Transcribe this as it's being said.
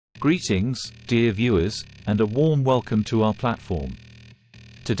Greetings, dear viewers, and a warm welcome to our platform.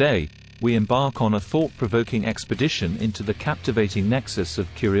 Today, we embark on a thought-provoking expedition into the captivating nexus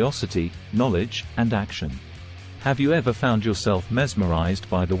of curiosity, knowledge, and action. Have you ever found yourself mesmerized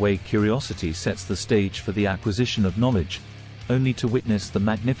by the way curiosity sets the stage for the acquisition of knowledge, only to witness the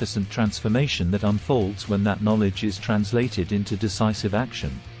magnificent transformation that unfolds when that knowledge is translated into decisive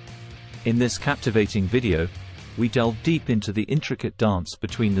action? In this captivating video, we delve deep into the intricate dance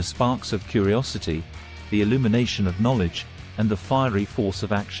between the sparks of curiosity, the illumination of knowledge, and the fiery force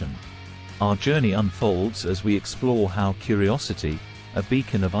of action. Our journey unfolds as we explore how curiosity, a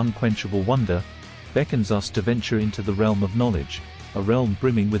beacon of unquenchable wonder, beckons us to venture into the realm of knowledge, a realm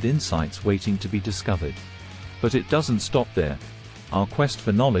brimming with insights waiting to be discovered. But it doesn't stop there. Our quest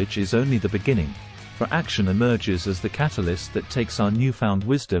for knowledge is only the beginning, for action emerges as the catalyst that takes our newfound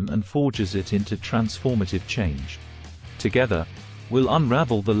wisdom and forges it into transformative change. Together, we'll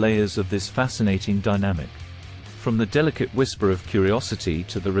unravel the layers of this fascinating dynamic. From the delicate whisper of curiosity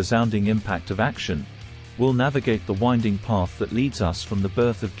to the resounding impact of action, we'll navigate the winding path that leads us from the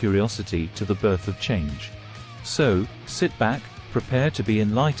birth of curiosity to the birth of change. So, sit back, prepare to be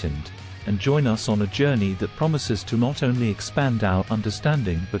enlightened, and join us on a journey that promises to not only expand our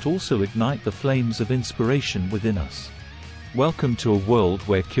understanding but also ignite the flames of inspiration within us. Welcome to a world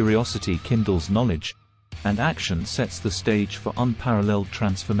where curiosity kindles knowledge, and action sets the stage for unparalleled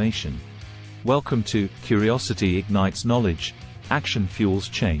transformation. Welcome to Curiosity Ignites Knowledge, Action Fuels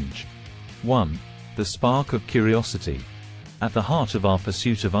Change. 1. The spark of curiosity. At the heart of our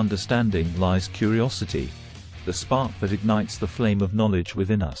pursuit of understanding lies curiosity, the spark that ignites the flame of knowledge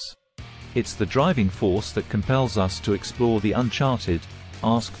within us. It's the driving force that compels us to explore the uncharted,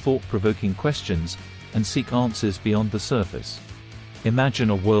 ask thought-provoking questions, and seek answers beyond the surface. Imagine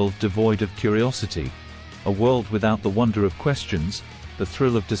a world devoid of curiosity, a world without the wonder of questions, the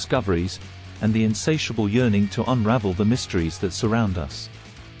thrill of discoveries, and the insatiable yearning to unravel the mysteries that surround us.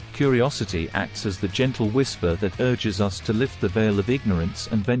 Curiosity acts as the gentle whisper that urges us to lift the veil of ignorance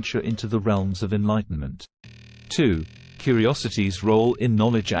and venture into the realms of enlightenment. 2. Curiosity's role in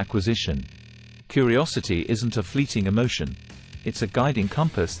knowledge acquisition. Curiosity isn't a fleeting emotion. It's a guiding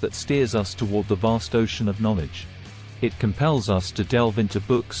compass that steers us toward the vast ocean of knowledge. It compels us to delve into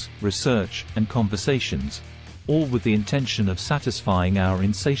books, research, and conversations, all with the intention of satisfying our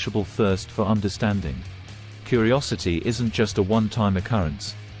insatiable thirst for understanding. Curiosity isn't just a one-time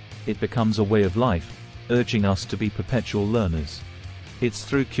occurrence. It becomes a way of life, urging us to be perpetual learners. It's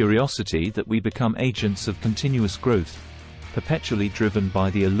through curiosity that we become agents of continuous growth, perpetually driven by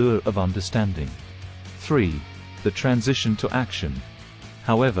the allure of understanding. 3. The transition to action.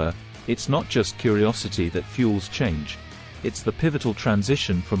 However, it's not just curiosity that fuels change. It's the pivotal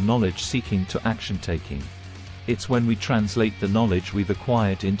transition from knowledge-seeking to action-taking. It's when we translate the knowledge we've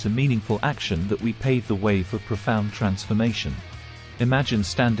acquired into meaningful action that we pave the way for profound transformation. Imagine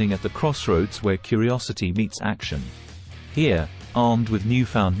standing at the crossroads where curiosity meets action. Here, armed with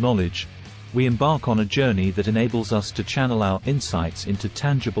newfound knowledge, we embark on a journey that enables us to channel our insights into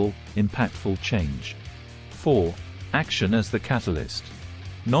tangible, impactful change. 4. Action as the catalyst.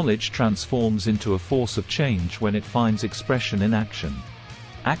 Knowledge transforms into a force of change when it finds expression in action.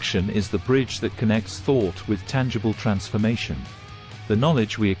 Action is the bridge that connects thought with tangible transformation. The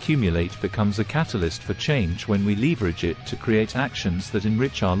knowledge we accumulate becomes a catalyst for change when we leverage it to create actions that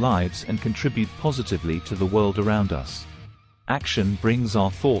enrich our lives and contribute positively to the world around us. Action brings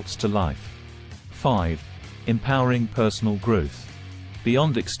our thoughts to life. 5. Empowering personal growth.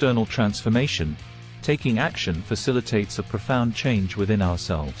 Beyond external transformation, taking action facilitates a profound change within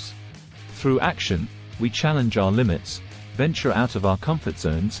ourselves. Through action, we challenge our limits, venture out of our comfort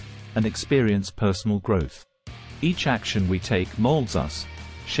zones, and experience personal growth. Each action we take molds us,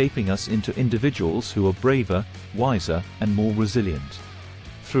 shaping us into individuals who are braver, wiser, and more resilient.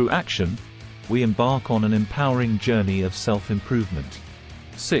 Through action, we embark on an empowering journey of self-improvement.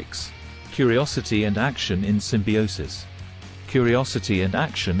 6. Curiosity and action in symbiosis. Curiosity and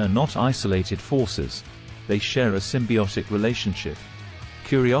action are not isolated forces. They share a symbiotic relationship.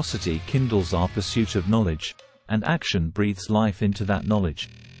 Curiosity kindles our pursuit of knowledge, and action breathes life into that knowledge,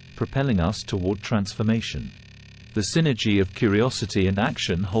 propelling us toward transformation. The synergy of curiosity and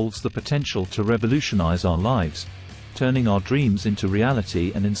action holds the potential to revolutionize our lives, turning our dreams into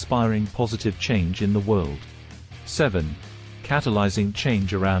reality and inspiring positive change in the world. 7. Catalyzing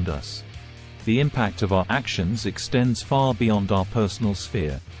change around us. The impact of our actions extends far beyond our personal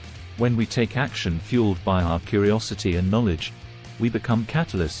sphere. When we take action fueled by our curiosity and knowledge, we become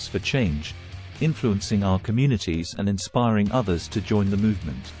catalysts for change, influencing our communities and inspiring others to join the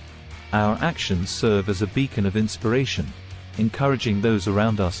movement. Our actions serve as a beacon of inspiration, encouraging those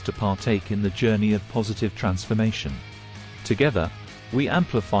around us to partake in the journey of positive transformation. Together, we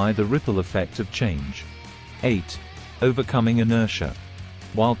amplify the ripple effect of change. 8. Overcoming inertia.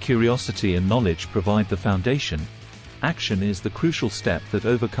 While curiosity and knowledge provide the foundation, action is the crucial step that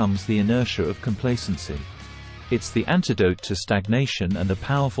overcomes the inertia of complacency. It's the antidote to stagnation and a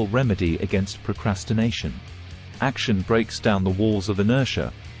powerful remedy against procrastination. Action breaks down the walls of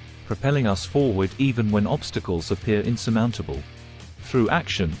inertia, propelling us forward even when obstacles appear insurmountable. Through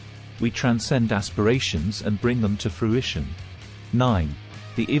action, we transcend aspirations and bring them to fruition. 9.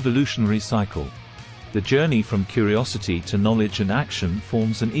 The evolutionary cycle. The journey from curiosity to knowledge and action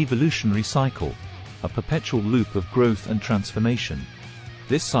forms an evolutionary cycle, a perpetual loop of growth and transformation.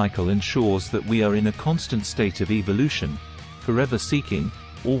 This cycle ensures that we are in a constant state of evolution, forever seeking,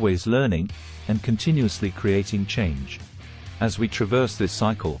 always learning, and continuously creating change. As we traverse this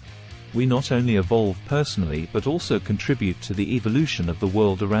cycle, we not only evolve personally but also contribute to the evolution of the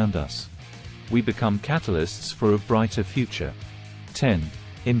world around us. We become catalysts for a brighter future. 10.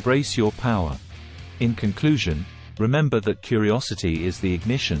 Embrace your power. In conclusion, remember that curiosity is the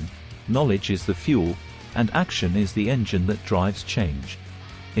ignition, knowledge is the fuel, and action is the engine that drives change.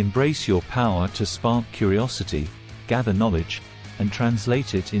 Embrace your power to spark curiosity, gather knowledge, and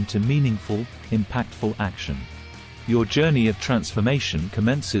translate it into meaningful, impactful action. Your journey of transformation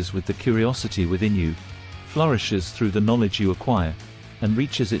commences with the curiosity within you, flourishes through the knowledge you acquire, and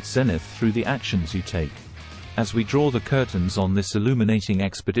reaches its zenith through the actions you take. As we draw the curtains on this illuminating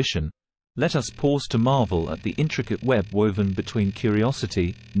expedition, let us pause to marvel at the intricate web woven between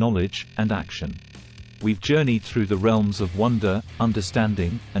curiosity, knowledge, and action. We've journeyed through the realms of wonder,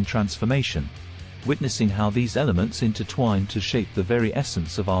 understanding, and transformation, witnessing how these elements intertwine to shape the very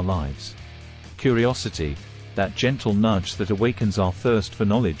essence of our lives. Curiosity, that gentle nudge that awakens our thirst for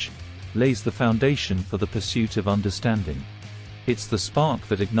knowledge, lays the foundation for the pursuit of understanding. It's the spark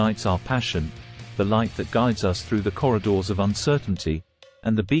that ignites our passion, the light that guides us through the corridors of uncertainty,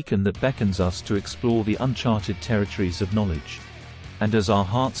 and the beacon that beckons us to explore the uncharted territories of knowledge. And as our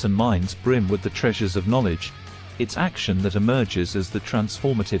hearts and minds brim with the treasures of knowledge, it's action that emerges as the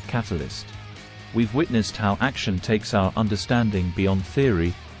transformative catalyst. We've witnessed how action takes our understanding beyond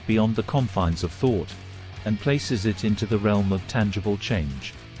theory, beyond the confines of thought, and places it into the realm of tangible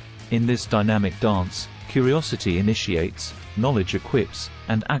change. In this dynamic dance, curiosity initiates, knowledge equips,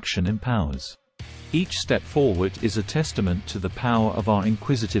 and action empowers. Each step forward is a testament to the power of our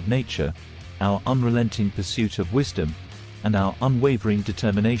inquisitive nature, our unrelenting pursuit of wisdom, and our unwavering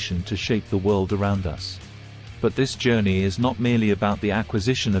determination to shape the world around us. But this journey is not merely about the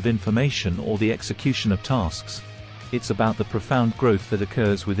acquisition of information or the execution of tasks. It's about the profound growth that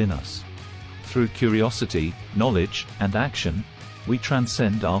occurs within us. Through curiosity, knowledge, and action, we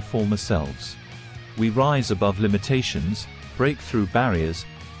transcend our former selves. We rise above limitations, break through barriers,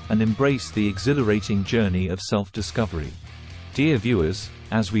 and embrace the exhilarating journey of self-discovery. Dear viewers,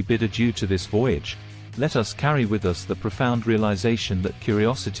 as we bid adieu to this voyage, let us carry with us the profound realization that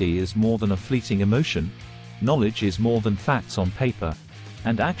curiosity is more than a fleeting emotion, knowledge is more than facts on paper,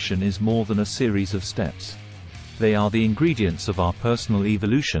 and action is more than a series of steps. They are the ingredients of our personal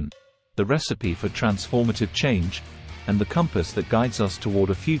evolution, the recipe for transformative change, and the compass that guides us toward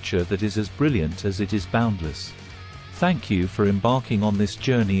a future that is as brilliant as it is boundless. Thank you for embarking on this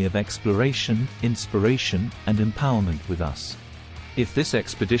journey of exploration, inspiration, and empowerment with us. If this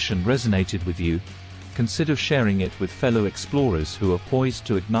expedition resonated with you, consider sharing it with fellow explorers who are poised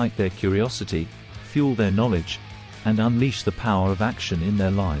to ignite their curiosity, fuel their knowledge, and unleash the power of action in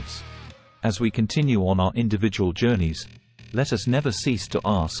their lives. As we continue on our individual journeys, let us never cease to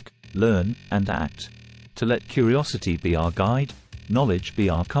ask, learn, and act. To let curiosity be our guide, knowledge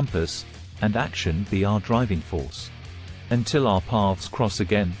be our compass, and action be our driving force. Until our paths cross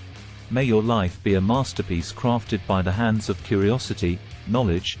again, may your life be a masterpiece crafted by the hands of curiosity,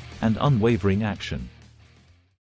 knowledge, and unwavering action.